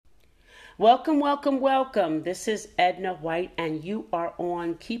Welcome, welcome, welcome. This is Edna White, and you are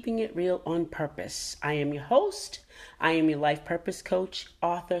on Keeping It Real on Purpose. I am your host. I am your life purpose coach,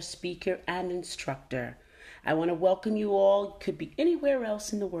 author, speaker, and instructor. I want to welcome you all. Could be anywhere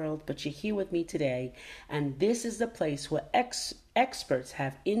else in the world, but you're here with me today. And this is the place where experts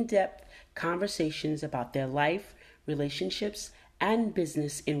have in-depth conversations about their life, relationships, and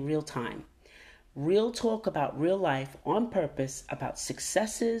business in real time. Real talk about real life on purpose, about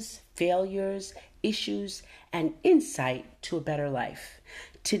successes, failures, issues, and insight to a better life.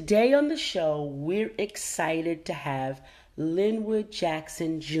 Today on the show, we're excited to have Linwood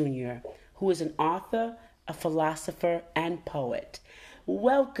Jackson Jr., who is an author, a philosopher, and poet.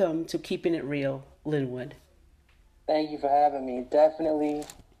 Welcome to Keeping It Real, Linwood. Thank you for having me. Definitely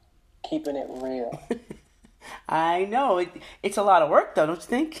keeping it real. I know. It's a lot of work, though, don't you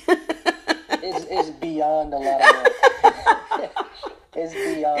think? It's beyond a lot of work. It's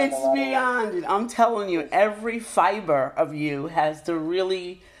beyond it. I'm telling you, every fiber of you has to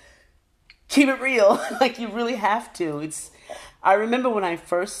really keep it real. Like, you really have to. I remember when I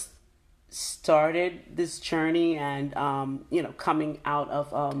first started this journey and, coming out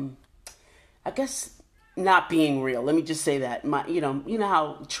of, I guess, not being real. Let me just say that. You know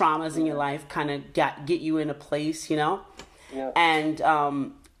how traumas in your life kind of get you in a place, Yeah.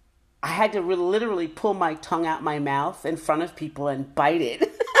 And, I had to literally pull my tongue out my mouth in front of people and bite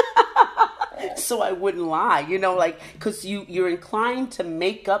it so I wouldn't lie, because you're inclined to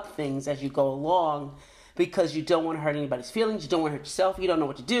make up things as you go along because you don't want to hurt anybody's feelings. You don't want to hurt yourself. You don't know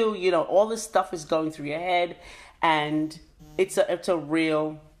what to do. All this stuff is going through your head, and it's a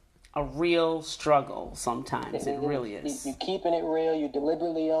real struggle sometimes. It really is. You keeping it real. You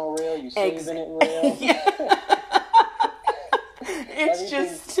deliberately unreal. You saving it real. Yeah. It's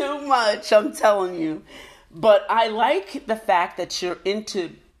just too much, I'm telling you. But I like the fact that you're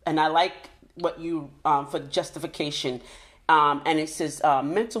into, and I like what you, for justification, and it says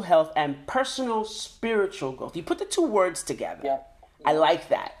mental health and personal spiritual growth. You put the two words together. Yeah. I like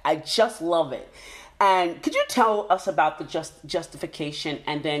that. I just love it. And could you tell us about the justification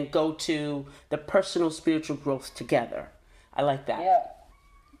and then go to the personal spiritual growth together? I like that. Yeah.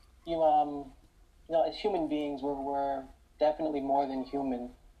 As human beings, we're definitely more than human.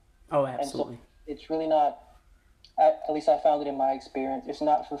 Oh, absolutely. And so it's really not, at least I found it in my experience, it's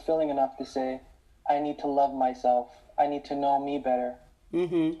not fulfilling enough to say, I need to love myself. I need to know me better.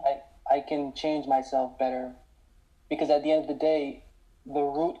 Mm-hmm. I can change myself better. Because at the end of the day, the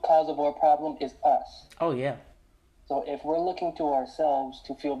root cause of our problem is us. Oh, yeah. So if we're looking to ourselves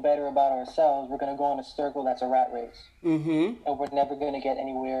to feel better about ourselves, we're going to go in a circle that's a rat race. Mm-hmm. And we're never going to get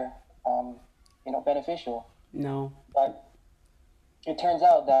anywhere, beneficial. No. But it turns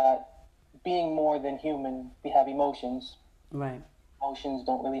out that being more than human, we have emotions. Right. Emotions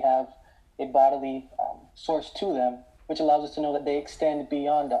don't really have a bodily source to them, which allows us to know that they extend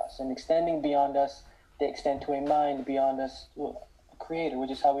beyond us. And extending beyond us, they extend to a mind beyond us, to a creator,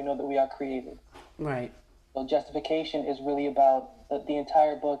 which is how we know that we are created. Right. So justification is really about, the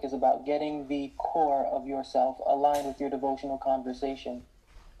entire book is about getting the core of yourself aligned with your devotional conversation.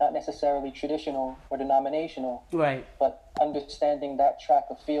 Not necessarily traditional or denominational, right? But understanding that track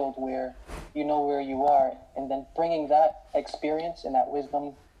of field where you know where you are, and then bringing that experience and that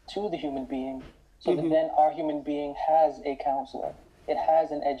wisdom to the human being, so that then our human being has a counselor, it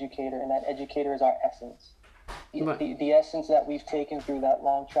has an educator, and that educator is our essence. The essence that we've taken through that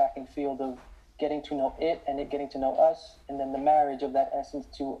long track and field of getting to know it and it getting to know us, and then the marriage of that essence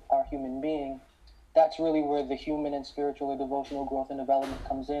to our human being. That's really where the human and spiritual or devotional growth and development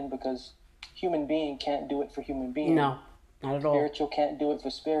comes in, because human being can't do it for human being. No, not at all. Spiritual can't do it for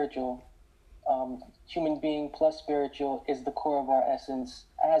spiritual. Human being plus spiritual is the core of our essence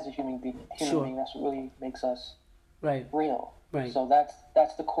as a human being. Being, that's what really makes us real. Right. So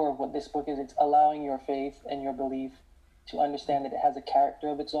that's the core of what this book is. It's allowing your faith and your belief to understand that it has a character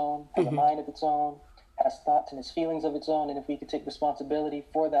of its own, has a mind of its own, has thoughts and has feelings of its own, and if we could take responsibility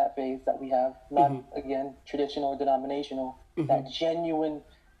for that faith that we have, not again traditional or denominational, that genuine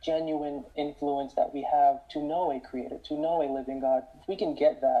influence that we have to know a creator, to know a living God, if we can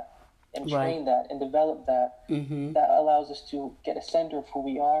get that and train that and develop that, that allows us to get a center of who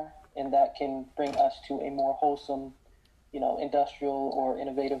we are, and that can bring us to a more wholesome, industrial or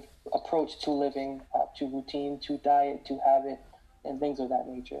innovative approach to living, to routine, to diet, to habit, and things of that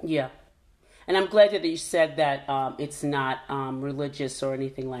nature. Yeah. And I'm glad that you said that it's not religious or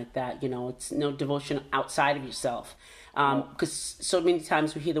anything like that. It's no devotion outside of yourself. Because so many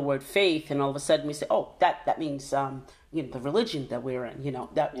times we hear the word faith, and all of a sudden we say, "Oh, that means the religion that we're in."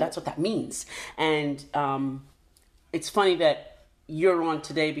 That's what that means. And it's funny that you're on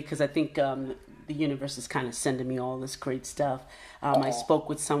today because I think the universe is kind of sending me all this great stuff. I spoke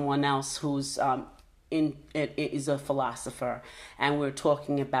with someone else who's it is a philosopher, and we're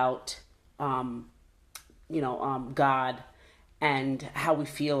talking about God and how we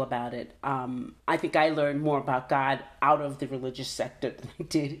feel about it. I think I learned more about God out of the religious sector than I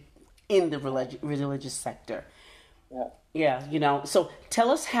did in the religious sector. Yeah. So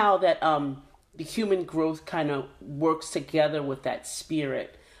tell us how that the human growth kind of works together with that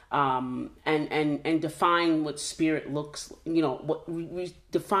spirit, and define what spirit looks. What we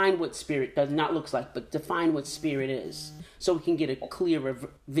define what spirit does not looks like, but define what spirit is, so we can get a clearer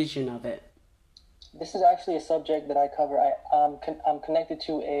vision of it. This is actually a subject that I cover. I'm connected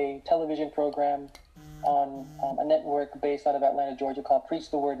to a television program on a network based out of Atlanta, Georgia, called Preach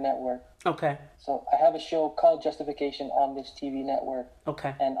the Word Network. Okay. So I have a show called Justification on this TV network.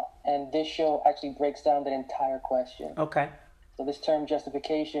 Okay. And this show actually breaks down that entire question. Okay. So this term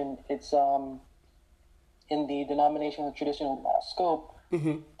justification, it's in the denominational traditional scope.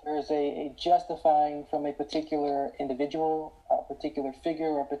 Mm-hmm. There's a justifying from a particular individual, a particular figure,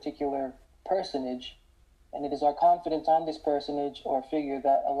 or a particular personage, and it is our confidence on this personage or figure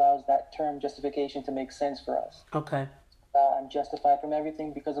that allows that term justification to make sense for us. Okay. I'm justified from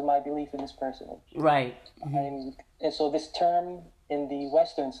everything because of my belief in this personage. Right. Mm-hmm. And so this term, in the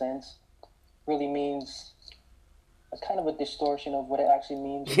Western sense, really means a kind of a distortion of what it actually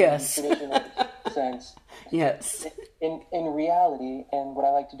means yes. in the traditional sense. Yes. In reality, and what I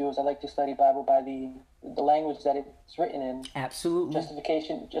like to do is I like to study Bible by the language that it's written in. Absolutely.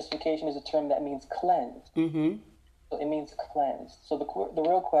 Justification is a term that means cleansed. Mm-hmm. So it means cleansed. So the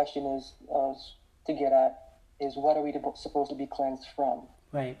real question is to get at is, what are we supposed to be cleansed from?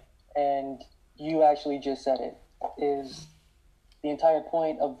 Right. And you actually just said it. Is the entire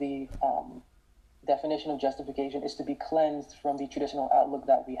point of the definition of justification is to be cleansed from the traditional outlook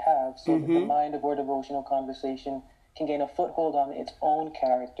that we have, so that the mind of our devotional conversation can gain a foothold on its own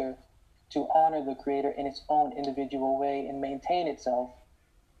character, to honor the Creator in its own individual way and maintain itself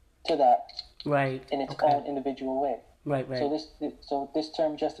to that right in its own individual way. Right. So this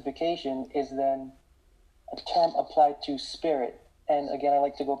term justification is then a term applied to spirit. And again, I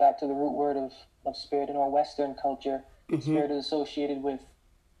like to go back to the root word of spirit in our Western culture. Mm-hmm. Spirit is associated with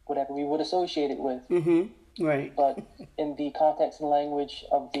whatever we would associate it with. Mm-hmm. Right. But in the context and language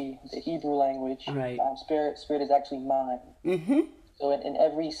of the Hebrew language, right. Spirit is actually mind. Mm-hmm. So in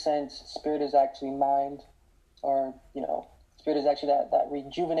every sense, spirit is actually mind, or, spirit is actually that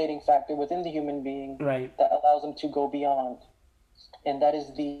rejuvenating factor within the human being, right, that allows them to go beyond. And that is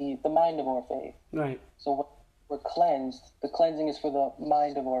the mind of our faith. Right. So when we're cleansed, the cleansing is for the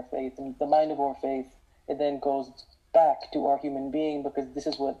mind of our faith. And the mind of our faith, it then goes back to our human being, because this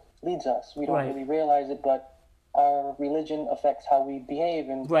is what leads us. We don't right. really realize it, but our religion affects how we behave.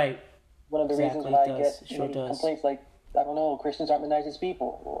 And right. one of the reasons why I get complaints like, I don't know, Christians aren't the nicest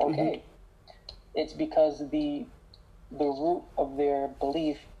people. Okay. Mm-hmm. It's because the root of their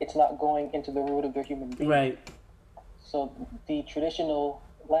belief, it's not going into the root of their human being. Right. So the traditional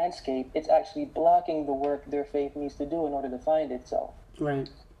landscape, it's actually blocking the work their faith needs to do in order to find itself. Right.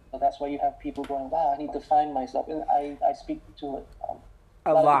 So that's why you have people going, wow, I need to find myself. And I speak to it.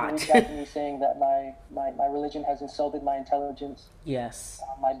 A lot. People reach out to me saying that my religion has insulted my intelligence. Yes.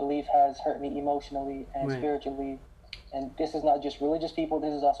 My belief has hurt me emotionally and right. spiritually. And this is not just religious people,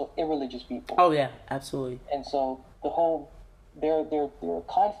 this is also irreligious people. Oh, yeah, absolutely. And so the whole, their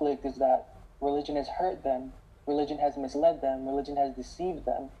conflict is that religion has hurt them, religion has misled them, religion has deceived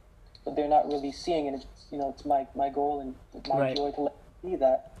them, but they're not really seeing it. It's my goal and my right. joy to let them see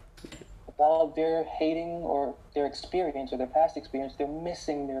that while they're hating or their experience or their past experience, they're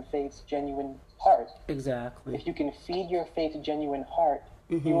missing their faith's genuine heart. Exactly. If you can feed your faith's genuine heart,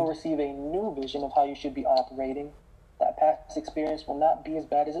 mm-hmm. you will receive a new vision of how you should be operating. That past experience will not be as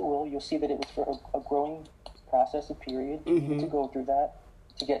bad as it will. You'll see that it was for a growing process, a period, mm-hmm. to go through that,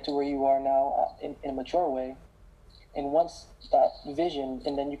 to get to where you are now in a mature way. And once that vision,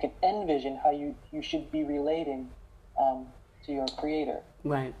 and then you can envision how you should be relating to your Creator.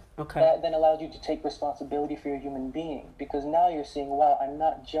 Right, okay. That then allows you to take responsibility for your human being, because now you're seeing, wow, I'm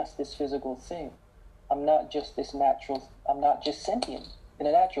not just this physical thing. I'm not just this natural, I'm not just sentient in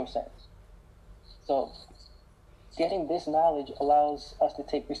a natural sense. So getting this knowledge allows us to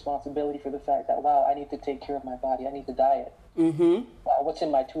take responsibility for the fact that, wow, I need to take care of my body. I need to diet. Mm-hmm. Wow, what's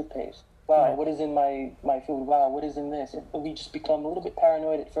in my toothpaste? Wow, right. What is in my food? Wow, what is in this? And we just become a little bit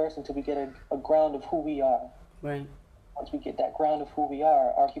paranoid at first until we get a ground of who we are. Right. Once we get that ground of who we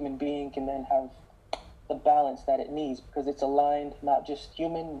are, our human being can then have the balance that it needs, because it's aligned, not just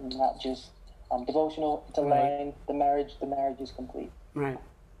human, not just devotional, it's Right. aligned. The marriage is complete. Right.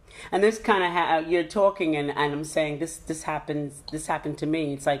 And this kind of you're talking, and I'm saying this happened to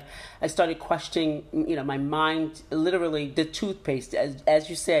me. It's like I started questioning, my mind, literally the toothpaste, as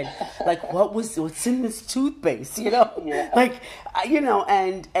you said, like what's in this toothpaste, Yeah. like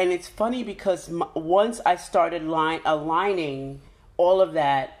and it's funny because once I started aligning all of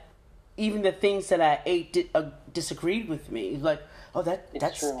that, even the things that I ate disagreed with me. Like, oh,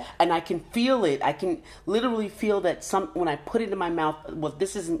 that's true. And I can feel it. I can literally feel that when I put it in my mouth, well,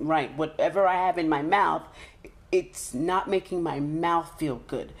 this isn't right. Whatever I have in my mouth, it's not making my mouth feel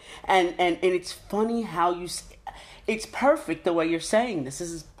good. And it's funny how it's perfect the way you're saying this.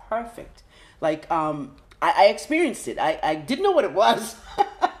 This is perfect. Like, I experienced it. I didn't know what it was.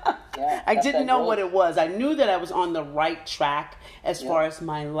 Yeah, I didn't know growth. what it was. I knew that I was on the right track as far as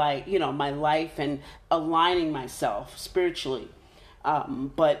my life, my life and aligning myself spiritually.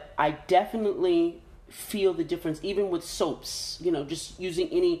 But I definitely feel the difference, even with soaps, just using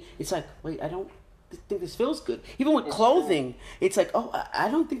it's like, wait, I don't think this feels good. Even with clothing, it's like, oh, I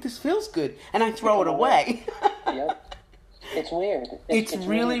don't think this feels good. And I throw it away. Yep. It's weird. It's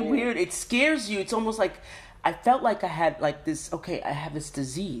really weird. It scares you. It's almost like, I felt like I had like this, okay, I have this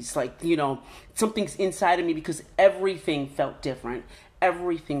disease, like, something's inside of me because everything felt different.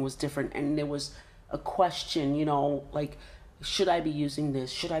 Everything was different. And there was a question, like, should I be using this?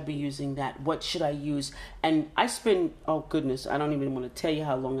 Should I be using that? What should I use? And I spend, oh goodness, I don't even want to tell you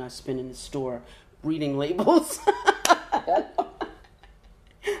how long I spend in the store reading labels.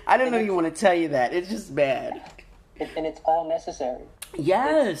 I don't even want to tell you that. It's just bad. And it's all necessary.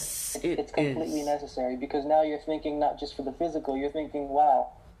 Yes, it's completely necessary, because now you're thinking not just for the physical, you're thinking,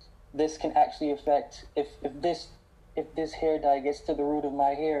 wow, this can actually affect, if this hair dye gets to the root of my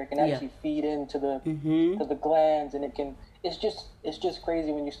hair, it can actually feed into to the glands, and it's just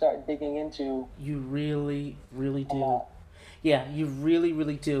crazy when you start digging into. You really, really do. Yeah, you really,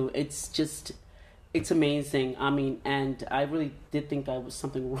 really do. It's amazing. I mean, and I really did think there was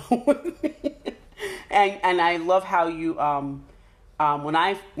something wrong with me. And I love how you when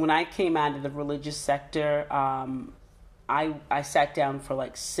I came out of the religious sector, I sat down for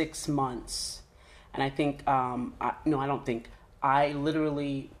like 6 months, and I think I don't think I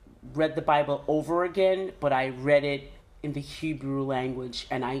literally read the Bible over again, but I read it in the Hebrew language,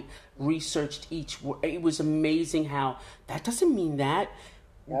 and I researched each word. It was amazing how that doesn't mean that.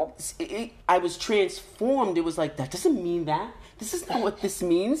 Yep. I was transformed. It was like, that doesn't mean that. This is not what this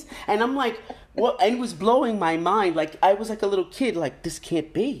means. And I'm like, what? And it was blowing my mind. Like, I was like a little kid, like, this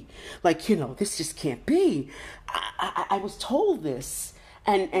can't be. Like, this just can't be. I was told this.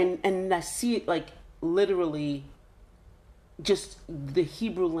 And I see it like literally just the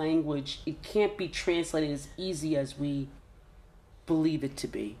Hebrew language. It can't be translated as easy as we believe it to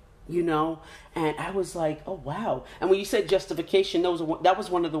be. And I was like, oh wow. And when you said justification, that was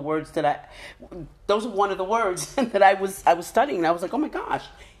one of the words that I was studying. I was like, oh my gosh,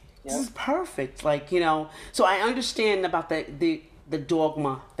 this is perfect. Like, so I understand about the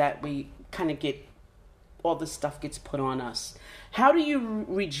dogma that we kind of get, all this stuff gets put on us. How do you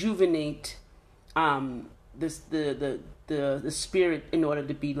rejuvenate the spirit in order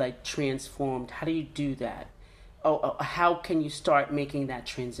to be like transformed? How do you do that? How can you start making that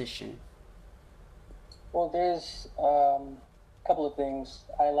transition? Well, there's a couple of things.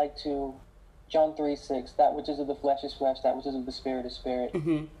 I like to, John 3:6, that which is of the flesh is flesh, that which is of the spirit is spirit.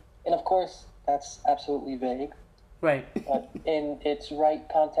 Mm-hmm. And of course, that's absolutely vague. Right. But in its right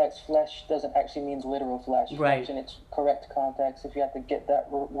context, flesh doesn't actually mean literal flesh. Right. Flesh in its correct context, if you have to get that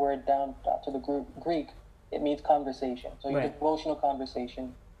word down to the Greek, it means conversation. So your devotional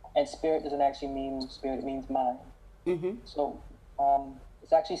conversation. And spirit doesn't actually mean spirit, it means mind. Mm-hmm. So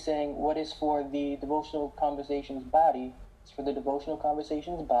it's actually saying what is for the devotional conversation's body is for the devotional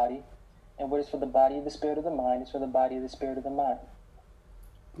conversation's body, and what is for the body of the spirit of the mind is for the body of the spirit of the mind.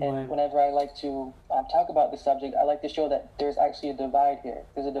 And whenever I like to talk about this subject, I like to show that there's actually a divide here.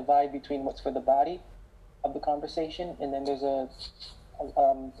 There's a divide between what's for the body of the conversation, and then there's a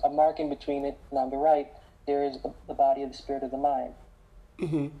mark in between it, and on the right, there is the body of the spirit of the mind.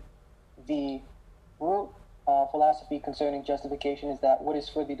 Mm-hmm. The root philosophy concerning justification is that what is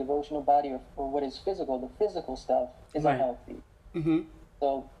for the devotional body or what is physical, the physical stuff, is unhealthy. Mm-hmm.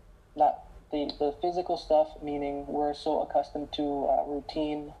 So not the physical stuff, meaning we're so accustomed to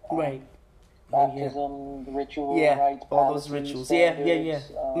routine, baptism, ritual, rites, all those rituals.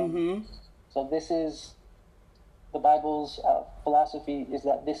 Standards, Mm-hmm. So this is the Bible's philosophy, is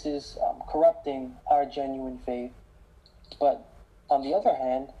that this is corrupting our genuine faith. But on the other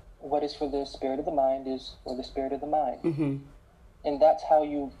hand, what is for the spirit of the mind is for the spirit of the mind. Mm-hmm. And that's how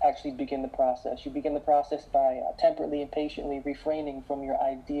you actually begin the process. You begin the process by temperately and patiently refraining from your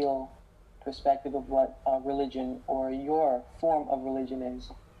ideal perspective of what religion or your form of religion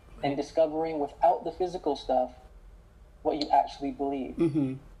is, and discovering without the physical stuff what you actually believe.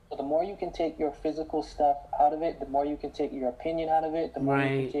 Mm-hmm. So the more you can take your physical stuff out of it, the more you can take your opinion out of it, the more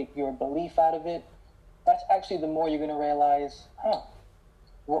you can take your belief out of it, that's actually the more you're going to realize,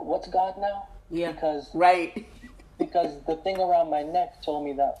 what's God now? Yeah. Because the thing around my neck told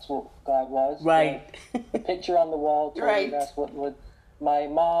me that's what God was. Right. The picture on the wall told me that's what my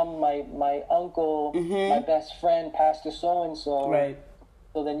mom, my uncle, my best friend, Pastor so-and-so. Right.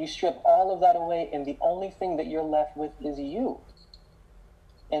 So then you strip all of that away, and the only thing that you're left with is you.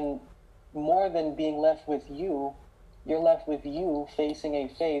 And more than being left with you, you're left with you facing a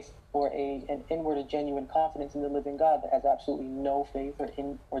faith or an inward or genuine confidence in the living God that has absolutely no faith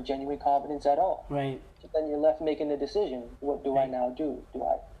or genuine confidence at all. Right. So then you're left making the decision, what do I now do? Do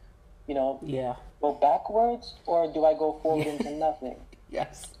I, go backwards, or do I go forward into nothing?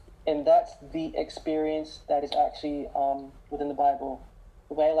 Yes. And that's the experience that is actually within the Bible.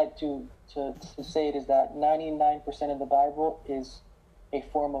 The way I like to say it is that 99% of the Bible is a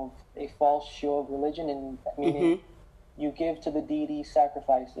form of a false show of religion, and meaning you give to the deity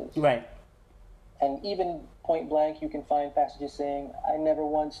sacrifices. Right. And even point blank, you can find passages saying, I never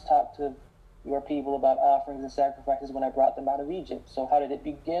once talked to your people about offerings and sacrifices when I brought them out of Egypt. So how did it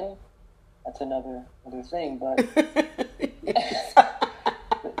begin? That's another thing, but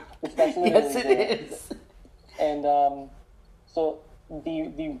that's literally yes, it is. And so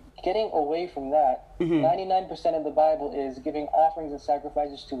the getting away from that, 99% of the Bible is giving offerings and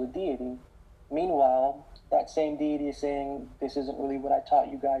sacrifices to a deity. Meanwhile, that same deity is saying, this isn't really what I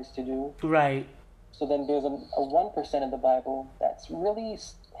taught you guys to do. Right. So then there's a 1% of the Bible that's really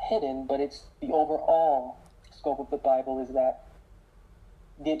hidden, but it's the overall scope of the Bible is that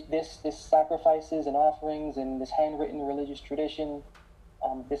this sacrifices and offerings and this handwritten religious tradition,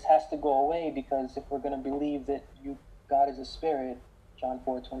 this has to go away, because if we're going to believe that God is a spirit, John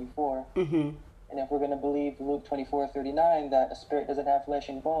 4:24, and if we're going to believe Luke 24:39 that a spirit doesn't have flesh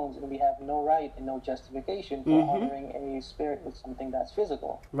and bones, and we have no right and no justification for honoring a spirit with something that's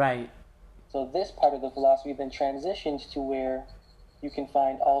physical. Right. So this part of the philosophy then transitions to where you can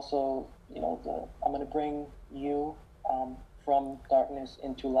find also, I'm going to bring you from darkness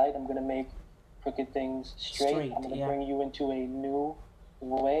into light. I'm going to make crooked things straight. I'm going to bring you into a new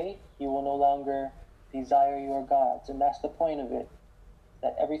way. You will no longer desire your gods. And that's the point of it.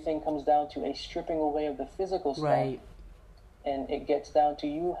 That everything comes down to a stripping away of the physical stuff. Right. And it gets down to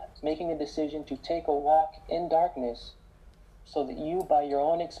you making a decision to take a walk in darkness so that you, by your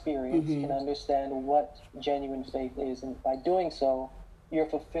own experience, can understand what genuine faith is. And by doing so, you're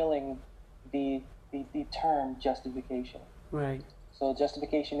fulfilling the term justification. Right. So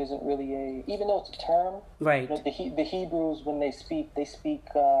justification isn't really even though it's a term. Right. The Hebrews, when they speak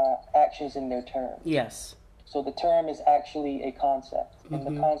actions in their terms. Yes. So the term is actually a concept, and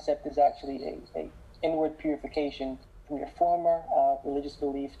the concept is actually a inward purification from your former religious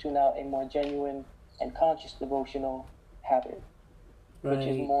belief to now a more genuine and conscious devotional habit, which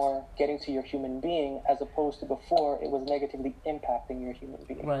is more getting to your human being, as opposed to before it was negatively impacting your human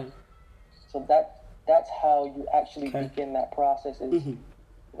being. Right. So that's how you actually begin that process, is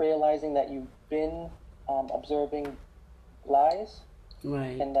realizing that you've been observing lies,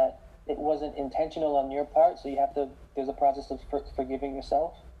 and that it wasn't intentional on your part. So there's a process of forgiving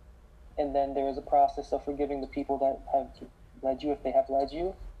yourself, and then there is a process of forgiving the people that have led you, if they have led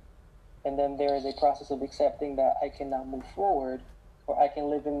you, and then there is a process of accepting that I can now move forward, or I can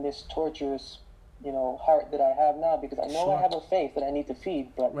live in this torturous heart that I have now, because I know I have a faith that I need to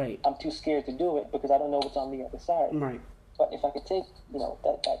feed, but I'm too scared to do it because I don't know what's on the other side. Right. But if I could take,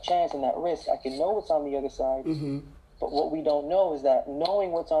 that chance and that risk, I can know what's on the other side. But what we don't know is that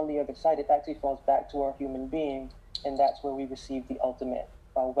knowing what's on the other side, it actually falls back to our human being, and that's where we receive the ultimate,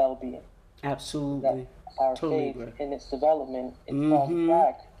 our well-being. Absolutely. That our faith in its development, it falls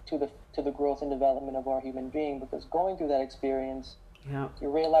back to the growth and development of our human being, because going through that experience,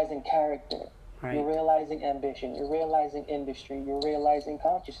 you're realizing character. Right. You're realizing ambition, you're realizing industry, you're realizing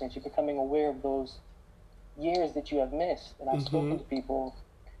consciousness, you're becoming aware of those years that you have missed. And I've spoken to people,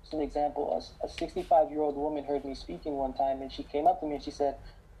 as an example, a 65-year-old woman heard me speaking one time, and she came up to me and she said,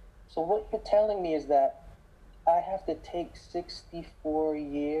 so what you're telling me is that I have to take 64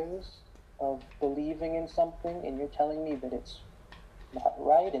 years of believing in something, and you're telling me that it's not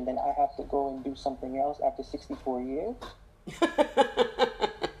right, and then I have to go and do something else after 64 years?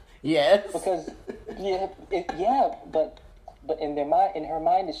 Yes. Because but in her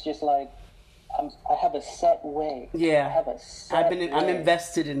mind, it's just like, I have a set way. Yeah. I have a set way. I'm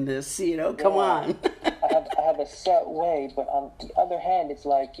invested in this, come on. I have a set way, but on the other hand, it's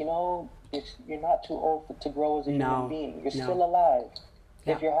like, you're not too old to grow as a human being. You're still alive.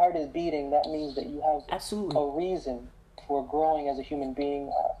 Yeah. If your heart is beating, that means that you have a reason for growing as a human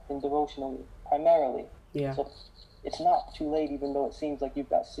being in devotionally, primarily. Yeah. So it's not too late, even though it seems like you've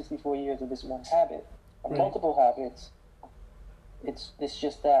got 64 years of this one habit, or multiple habits. It's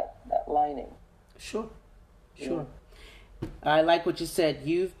just that lining. Sure. I like what you said.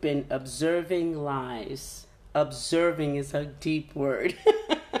 You've been observing lies. Observing is a deep word.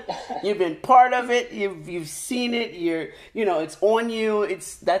 You've been part of it. You've seen it. It's on you.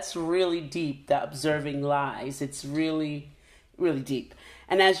 That's really deep. The observing lies. It's really, really deep.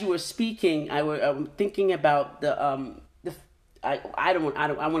 And as you were speaking, I'm thinking about I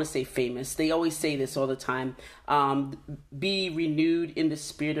want to say famous. They always say this all the time. Be renewed in the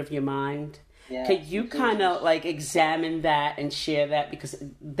spirit of your mind. Yeah, could you kind of like examine that and share that, because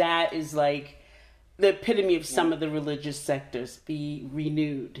that is like the epitome of some of the religious sectors. Be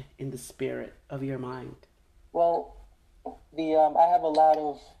renewed in the spirit of your mind. Well, I have a lot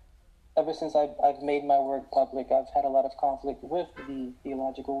of, ever since I've made my work public, I've had a lot of conflict with the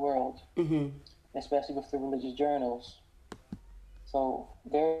theological world, especially with the religious journals. So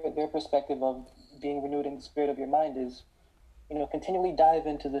their perspective of being renewed in the spirit of your mind is, continually dive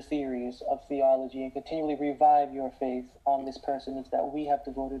into the theories of theology and continually revive your faith on this personage that we have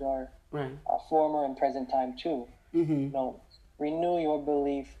devoted our former and present time to. Renew your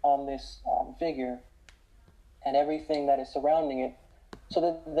belief on this figure and everything that is surrounding it, so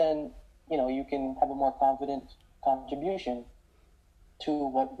that then you can have a more confident contribution to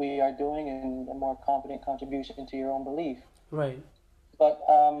what we are doing and a more confident contribution to your own belief. Right. But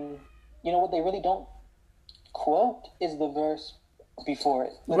what they really don't quote is the verse before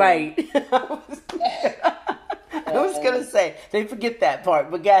it. Literally. Right. I was gonna say they forget that part,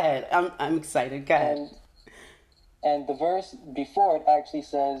 but go ahead. I'm excited. Go ahead. And the verse before it actually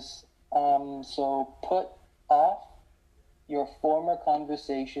says, "So put off your former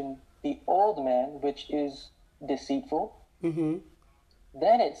conversation, the old man, which is deceitful." Mm-hmm.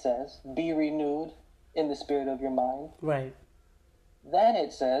 Then it says, "Be renewed in the spirit of your mind." Right. Then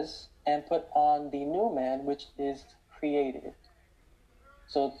it says, "And put on the new man, which is created."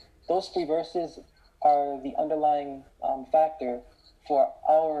 So those three verses are the underlying factor for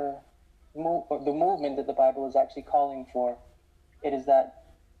the movement that the Bible is actually calling for. It is that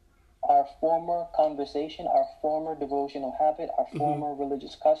our former conversation, our former devotional habit, our former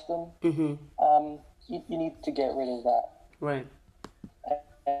religious custom, you need to get rid of that. Right.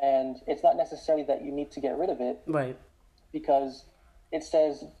 And it's not necessarily that you need to get rid of it. Right. Because it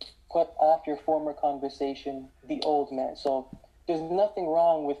says, "Put off your former conversation, the old man." So there's nothing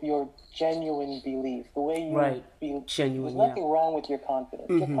wrong with your genuine belief, the way you feel. Genuine, there's nothing wrong with your confidence.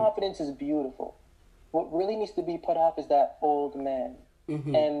 Your confidence is beautiful. What really needs to be put off is that old man.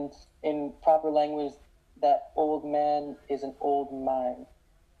 And in proper language, that old man is an old mind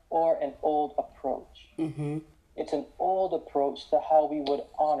or an old approach. It's an old approach to how we would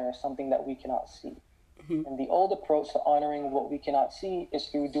honor something that we cannot see. And the old approach to honoring what we cannot see is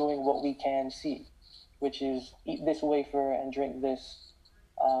through doing what we can see, which is eat this wafer and drink this,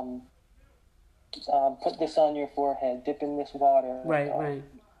 put this on your forehead, dip in this water. Right.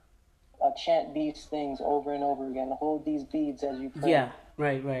 Chant these things over and over again. Hold these beads as you pray. Yeah,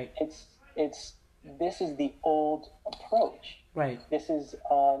 right. This is the old approach. Right. This is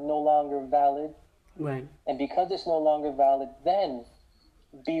no longer valid. Right. And because it's no longer valid, then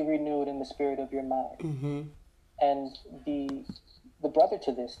be renewed in the spirit of your mind. And the brother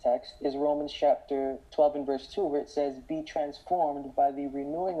to this text is Romans chapter 12 and verse 2, where it says, "Be transformed by the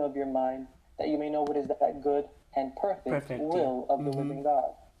renewing of your mind, that you may know what is that good and perfect will of the living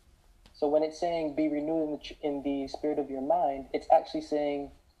God." So when it's saying be renewed in the spirit of your mind, it's actually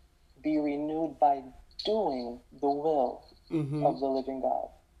saying be renewed by doing the will of the living God.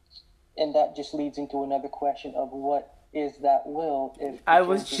 And that just leads into another question of what is that will? I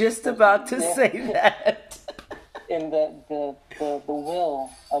was just about to say that. And the will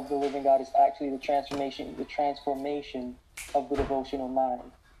of the living God is actually the transformation of the devotional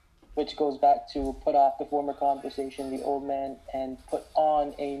mind, which goes back to put off the former conversation, the old man, and put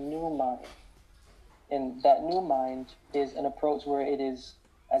on a new mind. And that new mind is an approach where it is,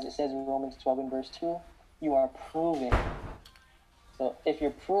 as it says in Romans 12 and verse 2, you are proving. So if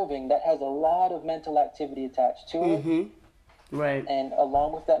you're proving, that has a lot of mental activity attached to it. Right. And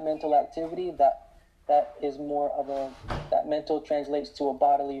along with that mental activity, that is more of that mental translates to a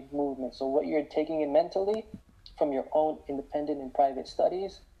bodily movement. So what you're taking in mentally from your own independent and private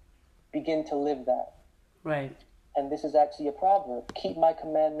studies, begin to live that. Right. And this is actually a proverb: keep my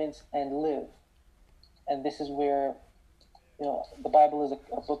commandments and live. And this is where, the Bible is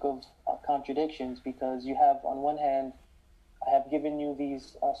a book of contradictions, because you have, on one hand, I have given you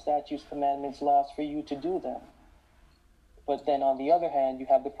these statutes, commandments, laws for you to do them. But then on the other hand, you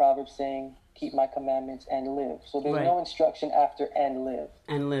have the proverb saying, keep my commandments and live. So there's Right. no instruction after and live.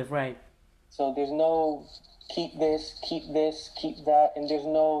 And live, right. So there's no keep this, keep that. And there's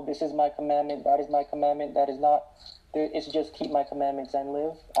no, this is my commandment, that is my commandment, that is not. It's just keep my commandments and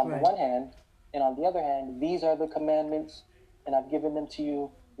live on the Right. one hand. And on the other hand, these are the commandments, and I've given them to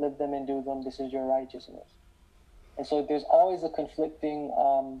you. Live them and do them. This is your righteousness. And so there's always a conflicting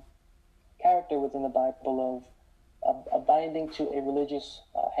character within the Bible of a binding to a religious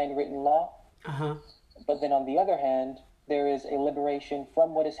handwritten law. Uh-huh. But then on the other hand, there is a liberation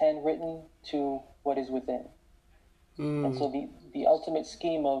from what is handwritten to what is within. And so the ultimate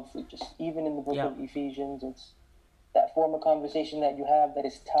scheme of, just even in the book of Ephesians, it's that form of conversation that you have that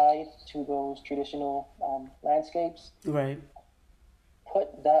is tied to those traditional landscapes. Right.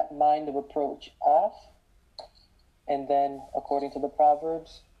 Put that mind of approach off, and then, according to the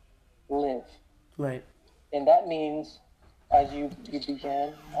Proverbs, live. Right. And that means, as you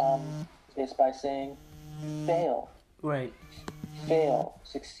began this by saying, fail. Right. Fail,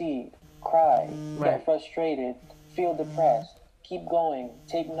 succeed, cry, Right. get frustrated, feel depressed, keep going,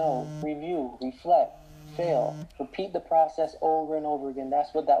 take note, review, reflect, fail, repeat the process over and over again.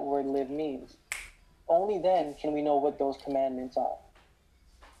 That's what that word live means. Only then can we know what those commandments are.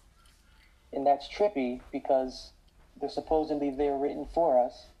 And that's trippy, because they're supposedly there written for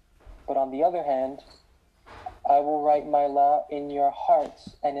us. But on the other hand, I will write my law in your hearts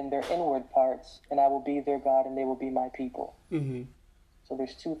and in their inward parts, and I will be their God and they will be my people. Mm-hmm. So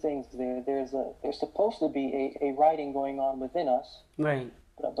there's two things there. There's supposed to be a writing going on within us. Right.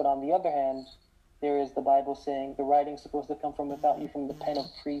 But on the other hand, there is the Bible saying the writing's supposed to come from without you, from the pen of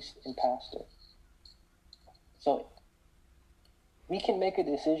priest and pastor. So we can make a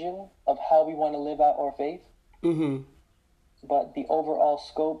decision of how we want to live out our faith. Mm-hmm. But the overall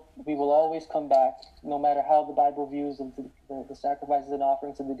scope, we will always come back, no matter how the Bible views of the sacrifices and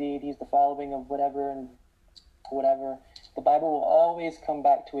offerings of the deities, the following of whatever and whatever. The Bible will always come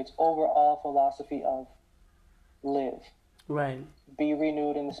back to its overall philosophy of live. Right. Be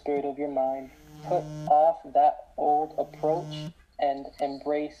renewed in the spirit of your mind. Put off that old approach and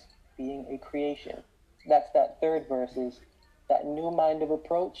embrace being a creation. That's that third verse, is that new mind of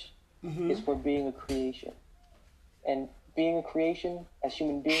approach is for being a creation. And being a creation, as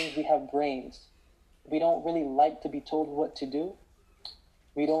human beings, we have brains. We don't really like to be told what to do.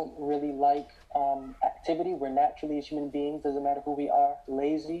 We don't really like activity. We're naturally, as human beings, doesn't matter who we are,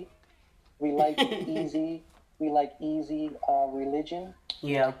 lazy. We like easy. We like easy religion.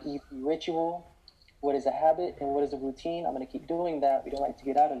 Yeah. Easy ritual. What is a habit and what is a routine? I'm going to keep doing that. We don't like to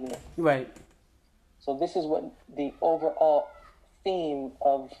get out of it. Right. So this is what the overall theme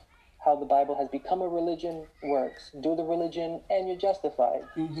of how the Bible has become a religion works. Do the religion and you're justified.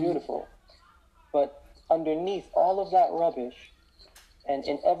 Beautiful. But underneath all of that rubbish, and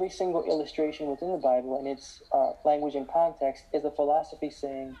in every single illustration within the Bible and its language and context, is a philosophy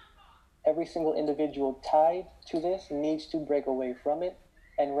saying every single individual tied to this needs to break away from it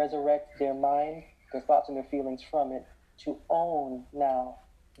and resurrect their mind, their thoughts and their feelings from it, to own now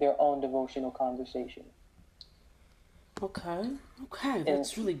their own devotional conversation. Okay.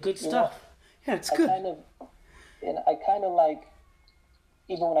 That's really good stuff. Yeah, it's good. I kind of like,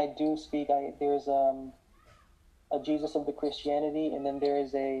 even when I do speak, there's a Jesus of the Christianity, and then there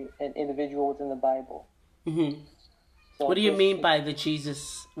is an individual within the Bible. Mm-hmm. So what do you mean by the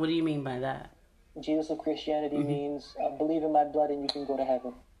Jesus? What do you mean by that? Jesus of Christianity means believe in my blood and you can go to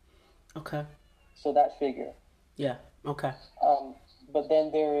heaven. Okay. So that figure. Yeah. Okay. But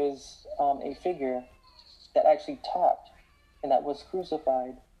then there is a figure that actually taught and that was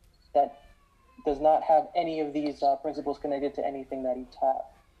crucified that does not have any of these principles connected to anything that he taught.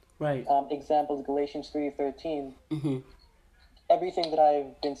 Right. Examples, Galatians 3:13. Mm-hmm. Everything that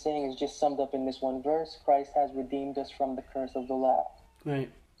I've been saying is just summed up in this one verse. Christ has redeemed us from the curse of the law.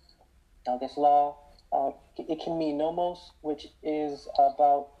 Right. Now this law, it can mean nomos, which is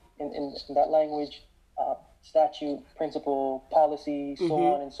about, in that language, statute, principle, policy,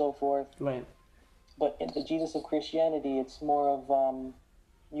 so on and so forth. Right. But in the Jesus of Christianity, it's more of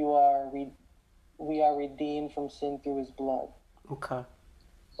we are redeemed from sin through his blood. Okay.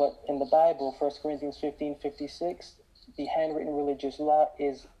 But in the Bible, 1 Corinthians 15:56, the handwritten religious law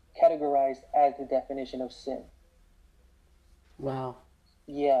is categorized as the definition of sin. Wow.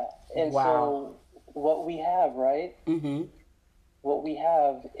 Yeah. And so what we have, right, what we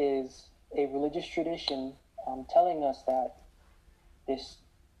have is a religious tradition telling us that this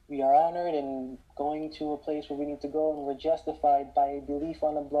we are honored and going to a place where we need to go, and we're justified by a belief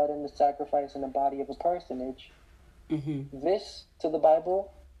on the blood and the sacrifice in the body of a personage. This, to the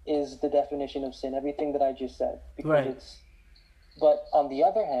Bible, is the definition of sin. Everything that I just said, because But on the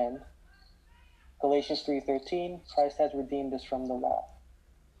other hand, Galatians 3:13, Christ has redeemed us from the law.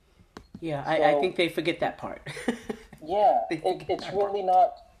 Yeah, I think they forget that part. Yeah, it's really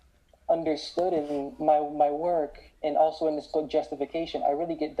not understood in my work, and also in this book, Justification. I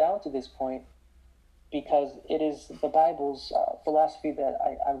really get down to this point because it is the Bible's philosophy that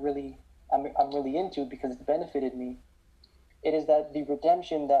I'm really into, because it's benefited me. It is that the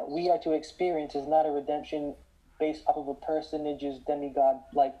redemption that we are to experience is not a redemption based off of a personage's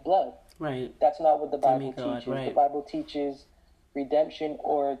demigod-like blood. Right. That's not what the Bible teaches. Right. The Bible teaches redemption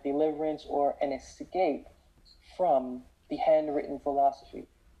or deliverance or an escape from the handwritten philosophy.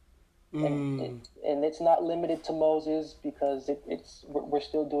 And it's not limited to Moses, because we're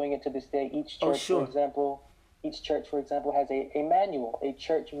still doing it to this day. Each church, for example, has a manual, a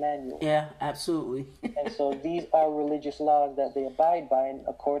church manual. Yeah, absolutely. And so these are religious laws that they abide by, and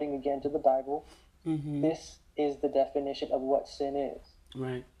according again to the Bible, this is the definition of what sin is.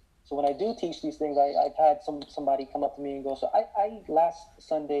 Right. So when I do teach these things, I've had somebody come up to me and go, so I last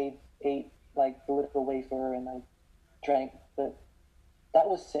Sunday ate like the little wafer and I drank, but that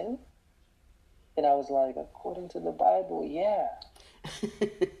was sin? And I was like, according to the Bible, yeah.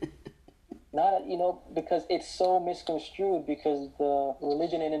 Not, because it's so misconstrued, because the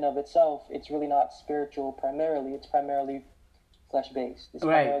religion in and of itself, it's really not spiritual primarily. It's primarily flesh-based. It's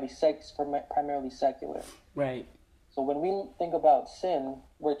primarily secular. Right. So when we think about sin,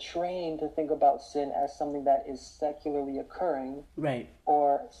 we're trained to think about sin as something that is secularly occurring. Right.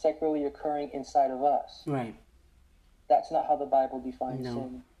 Or secularly occurring inside of us. Right. That's not how the Bible defines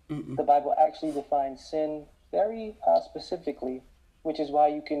sin. The Bible actually defines sin very specifically, which is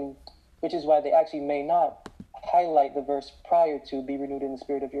why they actually may not highlight the verse prior to "be renewed in the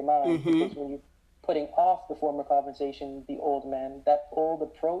spirit of your mind," because when you're putting off the former conversation, the old man, that old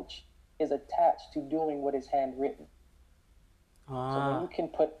approach is attached to doing what is handwritten. So when you can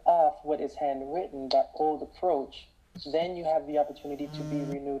put off what is handwritten, that old approach, then you have the opportunity to be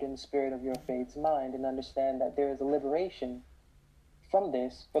renewed in the spirit of your faith's mind, and understand that there is a liberation from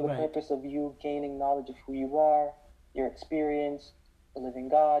this for the purpose of you gaining knowledge of who you are, your experience, the living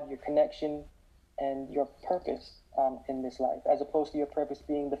God, your connection, and your purpose in this life, as opposed to your purpose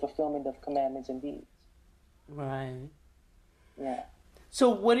being the fulfillment of commandments and deeds. Right. Yeah. So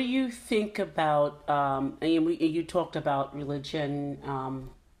what do you think about, and you talked about religion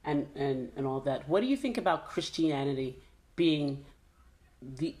and all that. What do you think about Christianity being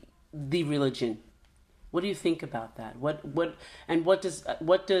the religion? What do you think about that? What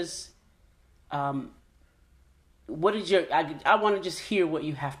is your? I want to just hear what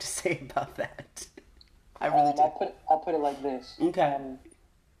you have to say about that. I really do. I'll put it like this. Okay.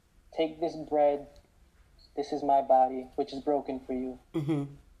 Take this bread. This is my body, which is broken for you.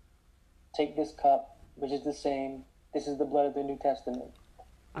 Take this cup, which is the same. This is the blood of the New Testament.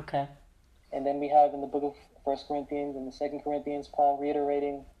 Okay. And then we have in the book of 1 Corinthians and the 2 Corinthians, Paul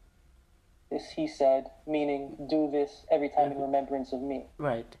reiterating this, he said, meaning do this every time in remembrance of me.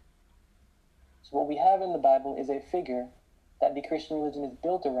 Right. So what we have in the Bible is a figure that the Christian religion is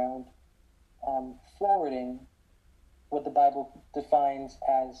built around, forwarding what the Bible defines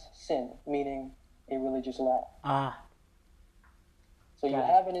as sin, meaning a religious law. So you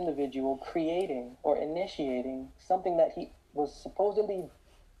have an individual creating or initiating something that he was supposedly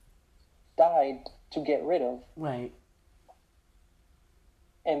died to get rid of. Right.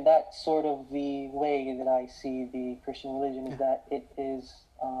 And that's sort of the way that I see the Christian religion, is that it is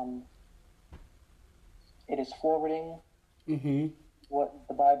forwarding what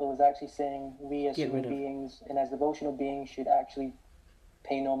the Bible is actually saying we as human beings and as devotional beings should actually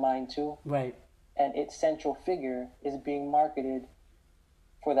pay no mind to. Right. And its central figure is being marketed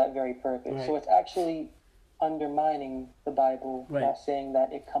for that very purpose. Right. So it's actually undermining the Bible by saying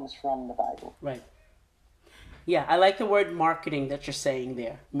that it comes from the Bible. Right. Yeah, I like the word marketing that you're saying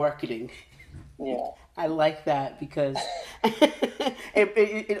there. Marketing. Yeah. I like that because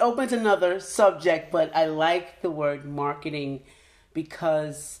it opens another subject, but I like the word marketing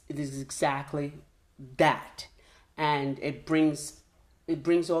because it is exactly that. And it brings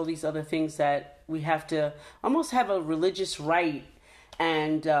all these other things that we have to almost have a religious rite.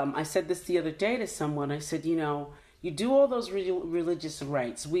 And I said this the other day to someone. I said, you do all those religious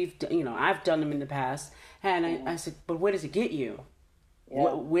rites. I've done them in the past. And I said, but where does it get you?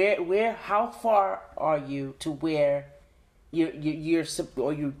 Yeah. How far are you to where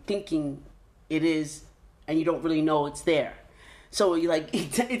or you're thinking it is, and you don't really know it's there. So you like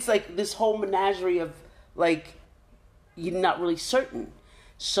it's like this whole menagerie of like you're not really certain.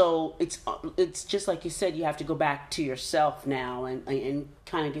 So it's just like you said, you have to go back to yourself now and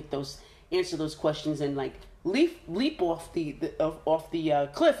kind of get answer those questions and like leap off the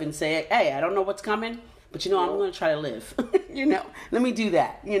cliff and say, hey, I don't know what's coming, but I'm going to try to live. Let me do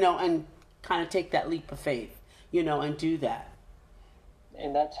that. And kind of take that leap of faith. And do that.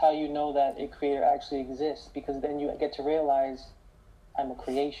 And that's how you know that a creator actually exists, because then you get to realize I'm a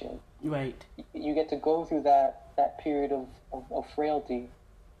creation. Right. You get to go through that period of frailty.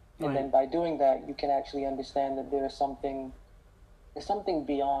 And right. Then by doing that, you can actually understand that there's something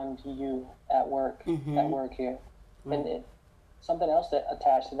beyond you at work, here. Right. And something else that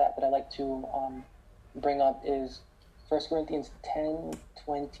attached to that I like to bring up is 1 Corinthians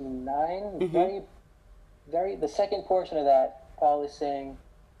 10:29. The second portion of that, Paul is saying,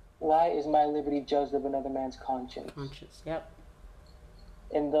 why is my liberty judged of another man's conscience? Yep.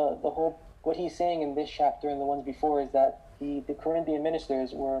 And the whole, what he's saying in this chapter and the ones before is that the Corinthian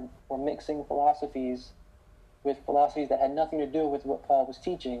ministers were mixing philosophies with philosophies that had nothing to do with what Paul was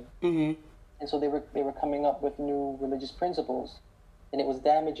teaching. Mm-hmm. And so they were coming up with new religious principles, and it was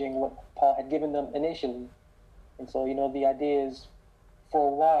damaging what Paul had given them initially. And so, the idea is,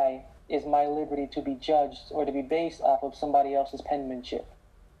 for why is my liberty to be judged or to be based off of somebody else's penmanship?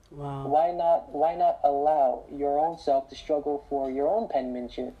 Wow. Why not allow your own self to struggle for your own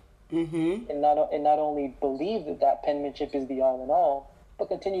penmanship, and not only believe that penmanship is the all in all, but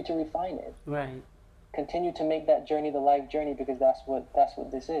continue to refine it. Right. Continue to make that journey the life journey, because that's what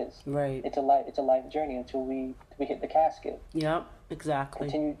this is. Right. It's a life journey until we hit the casket. Yep. Exactly.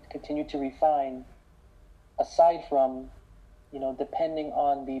 Continue to refine, aside from, depending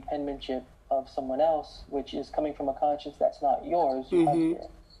on the penmanship of someone else, which is coming from a conscience that's not yours.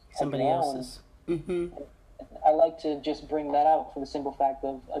 Somebody else's. Mm-hmm. I like to just bring that out for the simple fact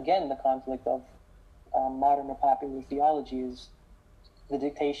of, again, the conflict of modern or popular theology is the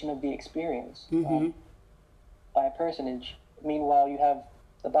dictation of the experience by a personage. Meanwhile, you have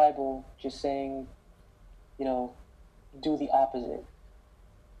the Bible just saying, do the opposite.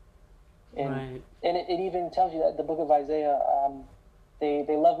 And, right. And it even tells you that the book of Isaiah, they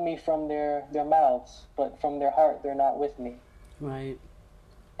love me from their mouths, but from their heart they're not with me. Right.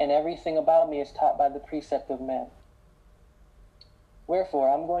 And everything about me is taught by the precept of men. Wherefore,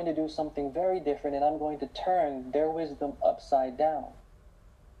 I'm going to do something very different, and I'm going to turn their wisdom upside down.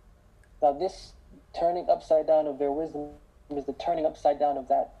 Now, this turning upside down of their wisdom is the turning upside down of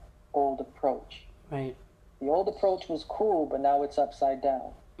that old approach. Right. The old approach was cool, but now it's upside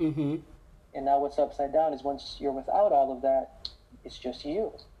down. Mm-hmm. And now what's upside down is once you're without all of that, it's just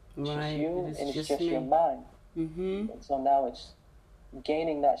you. It's right. just you, and it's just me. your mind. Mm-hmm. And so now it's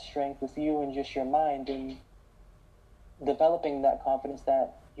gaining that strength with you and just your mind, and developing that confidence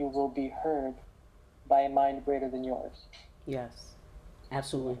that you will be heard by a mind greater than yours. Yes,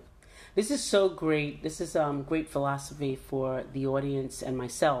 absolutely. This is so great. This is great philosophy for the audience and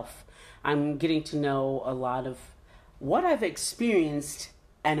myself. I'm getting to know a lot of what I've experienced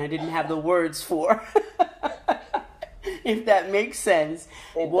and I didn't have the words for. If that makes sense.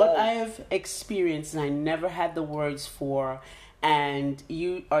 What I have experienced and I never had the words for, and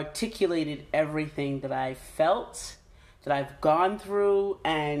you articulated everything that I felt, that I've gone through,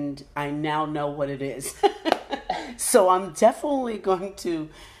 and I now know what it is. So I'm definitely going to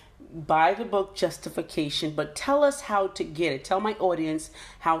buy the book Justification, but tell us how to get it. Tell my audience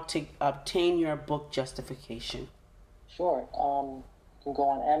how to obtain your book Justification. Sure. You can go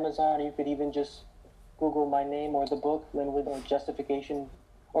on Amazon, or you could even just Google my name or the book, Linwood or Justification,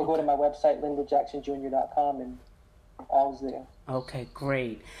 or go to my website, linwoodjacksonjr.com, and all's there. Okay,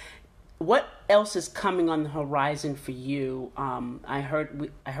 great. What else is coming on the horizon for you? I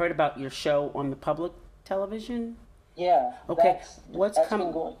heard about your show on the public television. Yeah. Okay. What's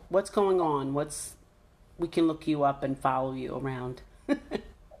going on? We can look you up and follow you around.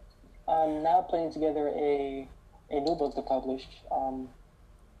 I'm now putting together a new book to publish.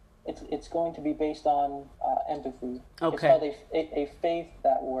 It's going to be based on empathy. Okay. It's called a faith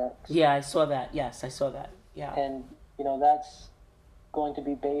that works. Yeah, I saw that. Yes, I saw that. Yeah. And that's going to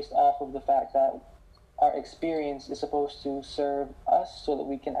be based off of the fact that our experience is supposed to serve us so that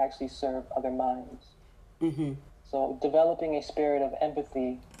we can actually serve other minds. Mm-hmm. So developing a spirit of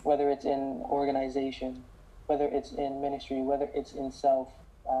empathy, whether it's in organization, whether it's in ministry, whether it's in self,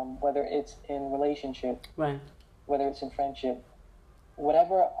 whether it's in relationship, right, whether it's in friendship,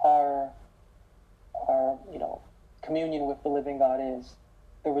 whatever our communion with the living God is,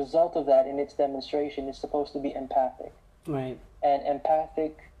 the result of that in its demonstration is supposed to be empathic. Right. and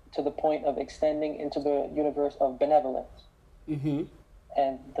empathic to the point of extending into the universe of benevolence. Mm-hmm.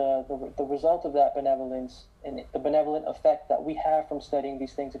 And the result of that benevolence and the benevolent effect that we have from studying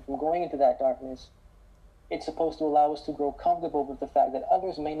these things and from going into that darkness, it's supposed to allow us to grow comfortable with the fact that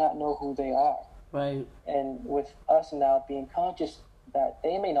others may not know who they are. Right. And with us now being conscious that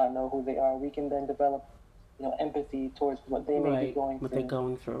they may not know who they are, we can then develop, empathy towards what they may be going through. What they're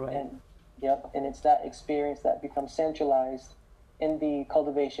going through, right. And and it's that experience that becomes centralized in the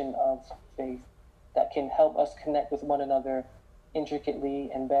cultivation of faith that can help us connect with one another intricately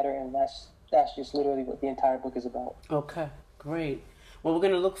and better, and that's just literally what the entire book is about. Okay, great. Well, we're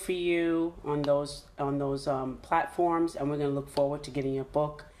going to look for you on those platforms, and we're going to look forward to getting your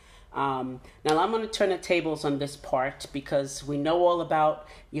book. Now I'm going to turn the tables on this part because we know all about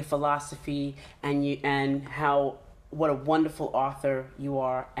your philosophy and what a wonderful author you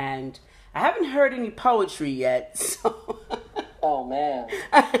are, and I haven't heard any poetry yet, so. Oh man!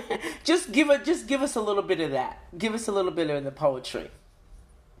 just give us a little bit of that. Give us a little bit of the poetry.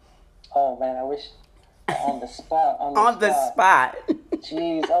 Oh man, I wish on the spot. On the spot.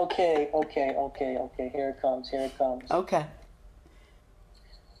 Jeez. Okay. Here it comes. Okay.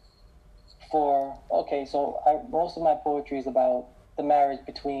 Most of my poetry is about the marriage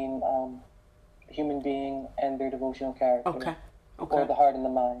between a human being and their devotional character. Okay. Or the heart and the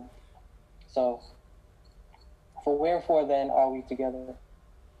mind. So, for wherefore then are we together?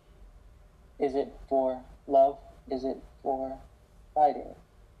 Is it for love? Is it for fighting?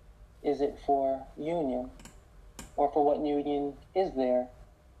 Is it for union? Or for what union is there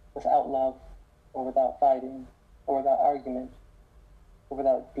without love, or without fighting, or without argument, or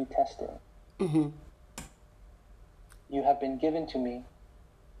without detesting? Mm-hmm. You have been given to me,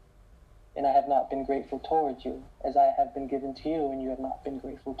 and I have not been grateful towards you, as I have been given to you, and you have not been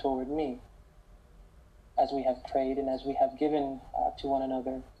grateful toward me. As we have prayed and as we have given to one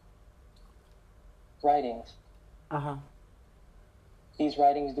another writings. Uh-huh. These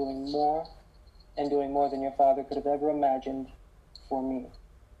writings doing more than your father could have ever imagined for me,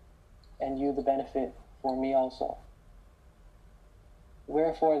 and you the benefit for me also.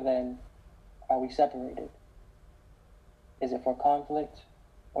 Wherefore then are we separated? Is it for conflict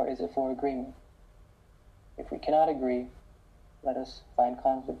or is it for agreement? If we cannot agree, let us find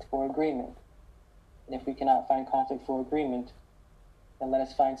conflict for agreement. And if we cannot find conflict for agreement, then let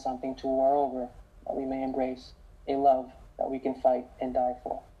us find something to war over, that we may embrace a love that we can fight and die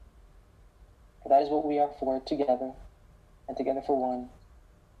for. For that is what we are for together, and together for one,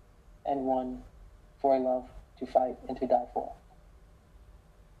 and one for a love to fight and to die for.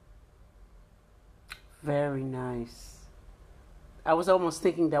 Very nice. I was almost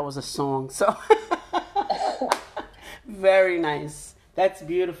thinking that was a song, so very nice. That's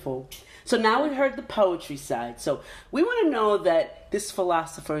beautiful. So now we've heard the poetry side. So we want to know that this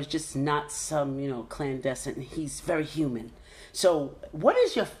philosopher is just not some, clandestine. He's very human. So what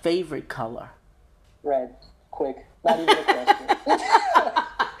is your favorite color? Red. Quick. Not even a question.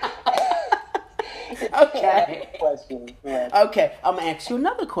 Okay. Question. Red. Okay. I'm going to ask you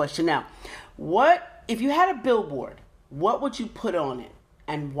another question now. If you had a billboard, what would you put on it?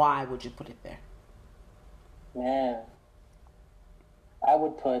 And why would you put it there? Man. I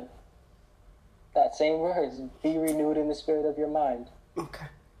would put that same words, be renewed in the spirit of your mind. Okay.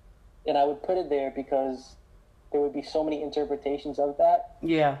 And I would put it there because there would be so many interpretations of that.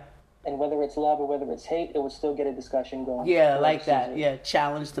 Yeah. And whether it's love or whether it's hate, it would still get a discussion going. Yeah, like that. Yeah,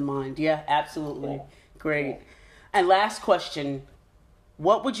 challenge the mind. Yeah, absolutely. Yeah. Great. Yeah. And last question,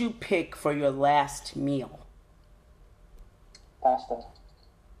 what would you pick for your last meal? Pasta.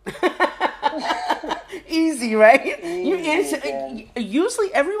 Easy, right? Easy, You answer. yeah.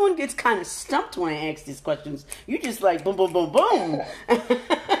 Usually, everyone gets kind of stumped when I ask these questions. You just like boom, boom, boom, boom.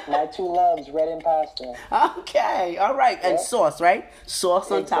 My two loves, red and pasta. Okay, all right, and sauce, right? Sauce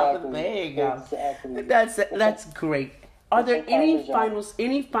on top of it. Exactly. There you go. Exactly. That's great. Are there any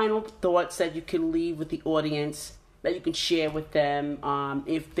Parmesan. final thoughts that you can leave with the audience that you can share with them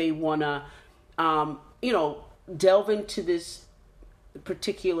if they wanna, delve into this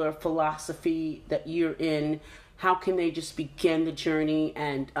particular philosophy that you're in? How can they just begin the journey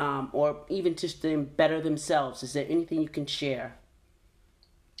and or even just to better themselves? Is there anything you can share?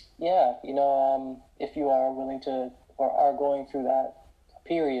 Yeah, if you are willing to or are going through that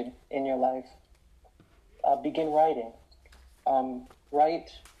period in your life, begin writing.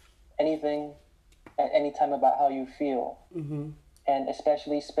 Write anything at any time about how you feel. Mm-hmm. And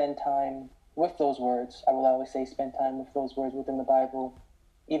especially spend time with those words. I will always say spend time with those words within the Bible.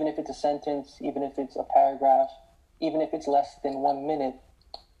 Even if it's a sentence, even if it's a paragraph, even if it's less than 1 minute,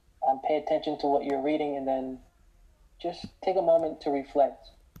 pay attention to what you're reading and then just take a moment to reflect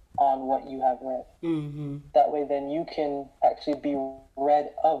on what you have read. Mm-hmm. That way, then you can actually be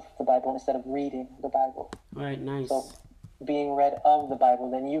read of the Bible instead of reading the Bible. Right, nice. So, being read of the Bible,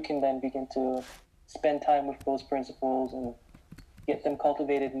 then you can then begin to spend time with those principles and get them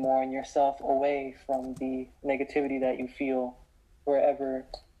cultivated more in yourself, away from the negativity that you feel wherever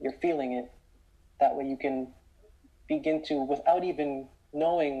you're feeling it. That way you can begin to, without even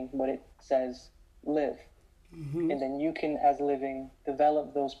knowing what it says, live. Mm-hmm. And then you can, as living,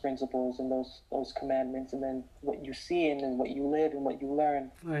 develop those principles and those commandments, and then what you see and what you live and what you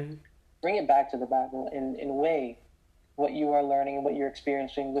learn, Right. bring it back to the Bible and weigh what you are learning and what you're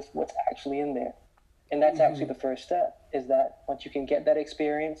experiencing with what's actually in there. And that's actually the first step, is that once you can get that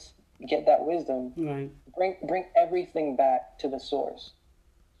experience, get that wisdom, Right. bring everything back to the source.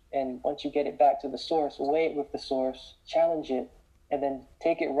 And once you get it back to the source, weigh it with the source, challenge it, and then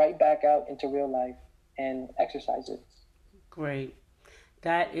take it right back out into real life and exercise it. Great.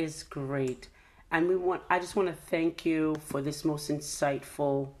 That is great. And I just want to thank you for this most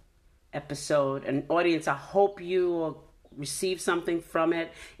insightful episode. And audience, I hope you will receive something from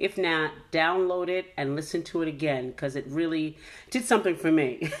it. If not, download it and listen to it again, because it really did something for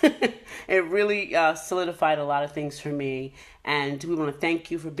me. It really solidified a lot of things for me. And we want to thank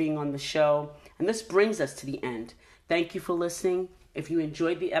you for being on the show. And this brings us to the end. Thank you for listening. If you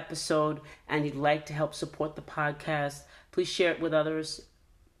enjoyed the episode and you'd like to help support the podcast, please share it with others,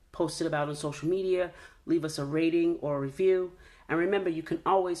 post it about on social media, leave us a rating or a review. And remember, you can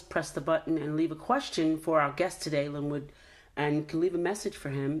always press the button and leave a question for our guest today, Linwood, and you can leave a message for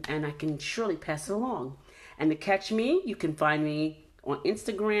him, and I can surely pass it along. And to catch me, you can find me on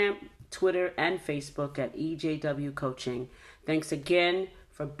Instagram, Twitter, and Facebook at EJW Coaching. Thanks again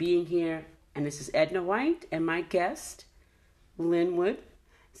for being here. And this is Edna White and my guest, Linwood,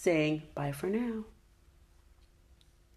 saying bye for now.